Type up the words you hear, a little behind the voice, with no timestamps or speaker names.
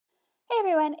Hey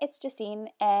everyone, it's Justine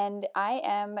and I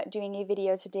am doing a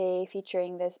video today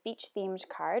featuring this beach themed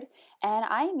card, and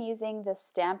I am using the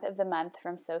stamp of the month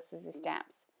from Suzy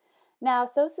Stamps. Now,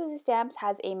 Suzy Stamps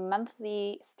has a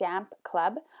monthly stamp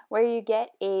club where you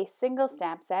get a single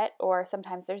stamp set, or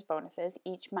sometimes there's bonuses,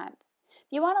 each month.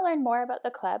 If you want to learn more about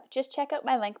the club, just check out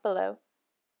my link below.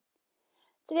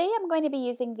 Today I'm going to be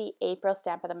using the April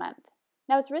stamp of the month.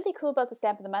 Now, what's really cool about the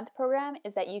Stamp of the Month program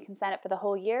is that you can sign up for the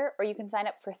whole year, or you can sign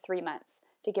up for 3 months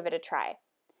to give it a try.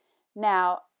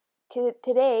 Now,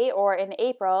 today or in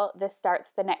April, this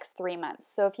starts the next 3 months.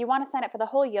 So if you want to sign up for the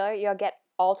whole year, you'll get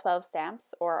all 12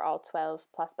 stamps or all 12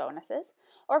 plus bonuses.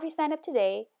 Or if you sign up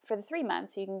today for the 3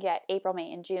 months, you can get April,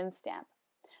 May, and June stamp.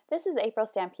 This is April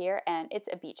stamp here, and it's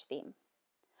a beach theme.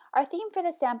 Our theme for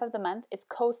the Stamp of the Month is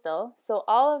coastal, so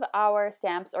all of our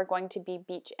stamps are going to be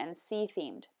beach and sea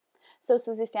themed. So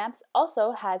Suzy Stamps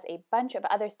also has a bunch of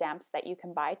other stamps that you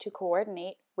can buy to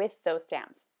coordinate with those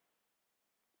stamps.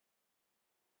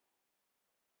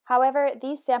 However,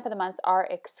 these Stamp of the Months are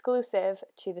exclusive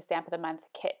to the Stamp of the Month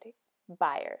kit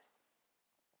buyers.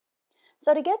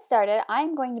 So to get started,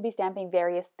 I'm going to be stamping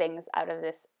various things out of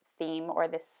this theme or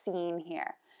this scene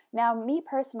here. Now, me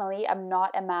personally, I'm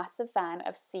not a massive fan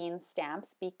of scene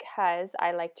stamps because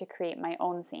I like to create my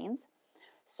own scenes.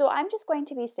 So I'm just going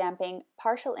to be stamping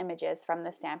partial images from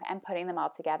the stamp and putting them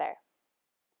all together.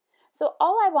 So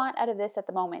all I want out of this at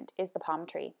the moment is the palm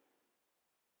tree.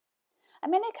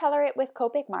 I'm going to color it with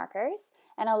Copic markers,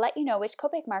 and I'll let you know which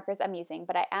Copic markers I'm using,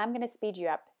 but I am going to speed you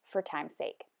up for time's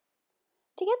sake.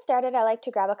 To get started, I like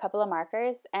to grab a couple of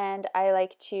markers and I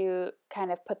like to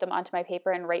kind of put them onto my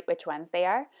paper and write which ones they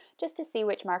are, just to see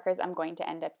which markers I'm going to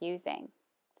end up using.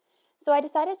 So I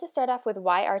decided to start off with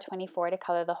YR24 to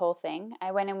color the whole thing. I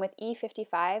went in with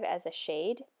E55 as a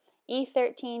shade,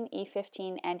 E13,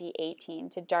 E15, and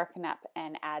E18 to darken up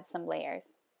and add some layers.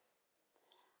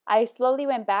 I slowly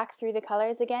went back through the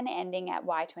colors again, ending at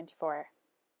Y24.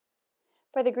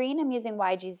 For the green, I'm using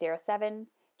YG07,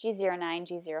 G09,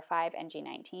 G05, and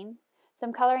G19. So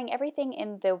I'm coloring everything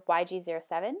in the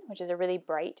YG07, which is a really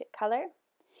bright color.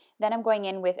 Then I'm going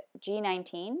in with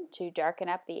G19 to darken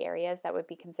up the areas that would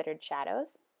be considered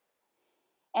shadows.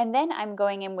 And then I'm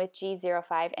going in with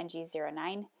G05 and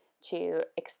G09 to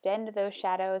extend those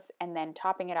shadows, and then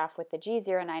topping it off with the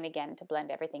G09 again to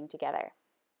blend everything together.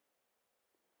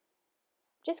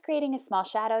 Just creating a small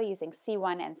shadow using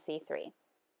C1 and C3.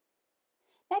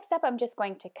 Next up, I'm just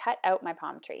going to cut out my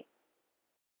palm tree.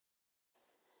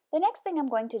 The next thing I'm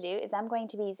going to do is I'm going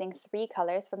to be using 3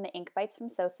 colors from the ink bites from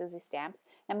Suzy Stamps,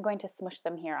 and I'm going to smush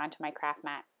them here onto my craft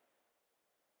mat.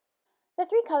 The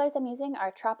 3 colors I'm using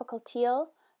are Tropical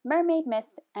Teal, Mermaid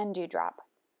Mist, and Dewdrop.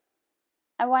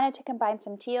 I wanted to combine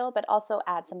some teal but also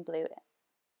add some blue.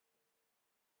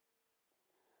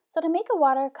 So to make a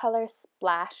watercolor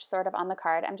splash sort of on the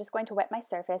card, I'm just going to wet my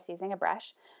surface using a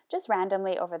brush, just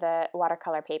randomly over the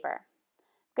watercolor paper.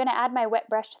 I'm going to add my wet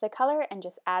brush to the color and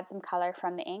just add some color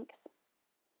from the inks.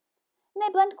 And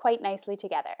they blend quite nicely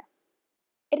together.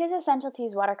 It is essential to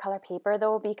use watercolor paper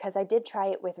though, because I did try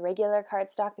it with regular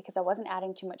cardstock because I wasn't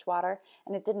adding too much water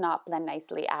and it did not blend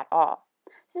nicely at all.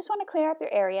 So just want to clear up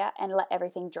your area and let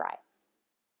everything dry.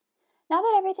 Now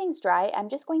that everything's dry, I'm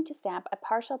just going to stamp a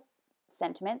partial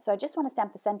sentiment. So I just want to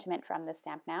stamp the sentiment from this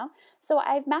stamp now. So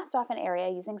I've masked off an area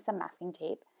using some masking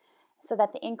tape so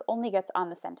that the ink only gets on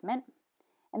the sentiment.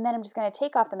 And then I'm just going to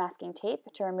take off the masking tape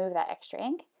to remove that extra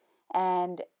ink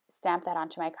and stamp that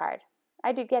onto my card.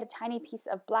 I did get a tiny piece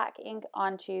of black ink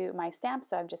onto my stamp,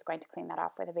 so I'm just going to clean that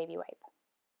off with a baby wipe.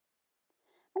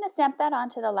 I'm going to stamp that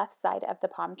onto the left side of the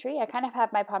palm tree. I kind of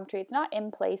have my palm tree, it's not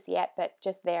in place yet, but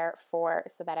just there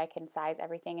so that I can size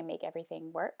everything and make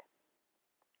everything work.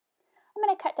 I'm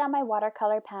going to cut down my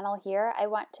watercolor panel here. I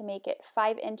want to make it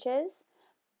 5 inches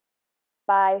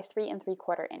by 3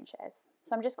 3/4 inches.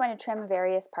 So I'm just going to trim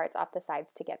various parts off the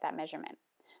sides to get that measurement.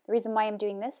 The reason why I'm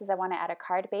doing this is I want to add a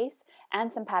card base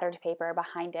and some patterned paper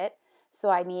behind it, so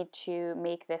I need to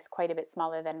make this quite a bit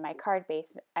smaller than my card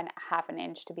base, and 1/2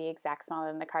 inch to be exact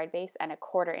smaller than the card base, and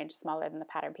 1/4 inch smaller than the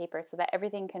patterned paper, so that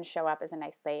everything can show up as a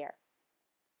nice layer.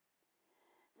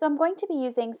 So I'm going to be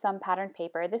using some patterned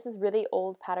paper. This is really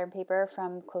old patterned paper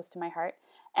from Close to My Heart,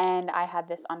 and I had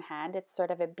this on hand. It's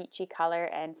sort of a beachy color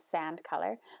and sand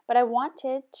color, but I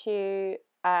wanted to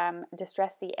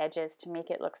distress the edges to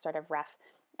make it look sort of rough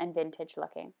and vintage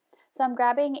looking. So I'm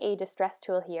grabbing a distress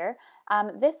tool here.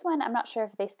 This one, I'm not sure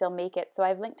if they still make it, so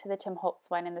I've linked to the Tim Holtz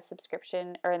one in the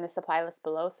subscription, or in the supply list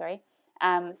below, sorry.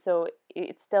 So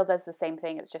it still does the same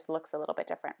thing, it just looks a little bit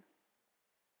different.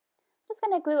 I'm just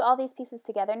going to glue all these pieces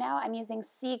together now. I'm using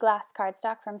sea glass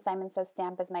cardstock from Simon Says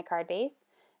Stamp as my card base.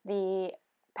 The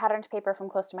patterned paper from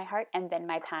close to my heart, and then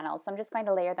my panels. So I'm just going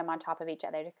to layer them on top of each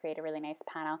other to create a really nice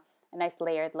panel, a nice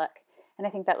layered look. And I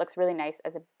think that looks really nice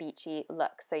as a beachy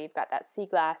look. So you've got that sea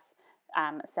glass,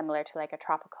 similar to like a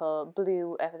tropical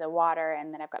blue of the water,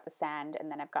 and then I've got the sand,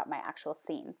 and then I've got my actual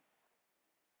scene.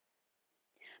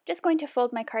 Just going to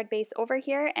fold my card base over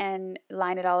here and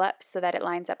line it all up so that it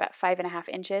lines up at 5.5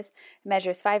 inches,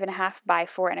 measures 5.5 by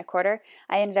 4.25.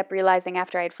 I ended up realizing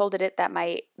after I had folded it that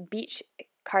my beach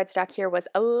cardstock here was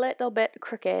a little bit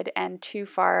crooked and too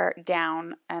far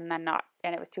down, and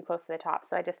it was too close to the top.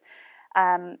 So I just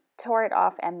tore it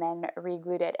off and then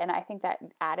re-glued it, and I think that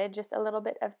added just a little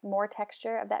bit of more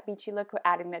texture of that beachy look,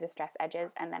 adding the distress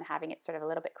edges and then having it sort of a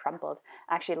little bit crumpled.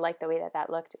 I actually like the way that that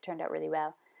looked. It turned out really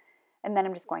well. And then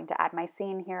I'm just going to add my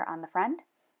scene here on the front,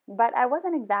 but I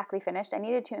wasn't exactly finished. I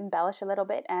needed to embellish a little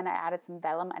bit, and I added some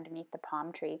vellum underneath the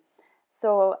palm tree.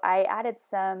 So I added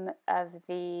some of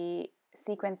the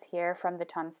sequins here from the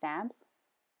ton stamps.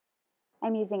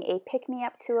 I'm using a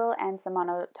pick-me-up tool and some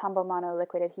Tombow Mono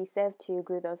liquid adhesive to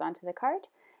glue those onto the card.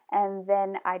 And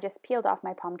then I just peeled off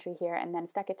my palm tree here and then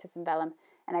stuck it to some vellum.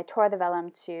 And I tore the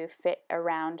vellum to fit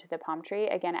around the palm tree,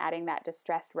 again adding that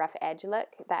distressed rough edge look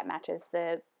that matches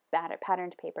the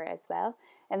patterned paper as well.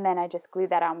 And then I just glued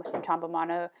that on with some Tombow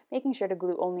Mono, making sure to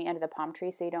glue only under the palm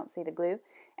tree so you don't see the glue.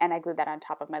 And I glued that on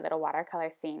top of my little watercolor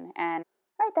scene. And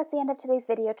alright, that's the end of today's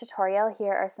video tutorial.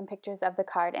 Here are some pictures of the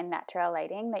card in natural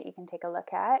lighting that you can take a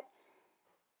look at.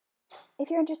 If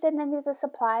you're interested in any of the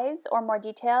supplies or more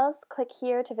details, click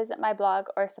here to visit my blog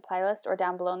or supply list, or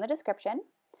down below in the description.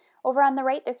 Over on the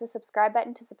right, there's a subscribe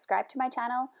button to subscribe to my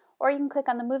channel, or you can click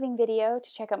on the moving video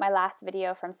to check out my last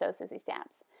video from Suzy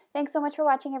Stamps. Thanks so much for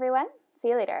watching, everyone. See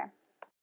you later.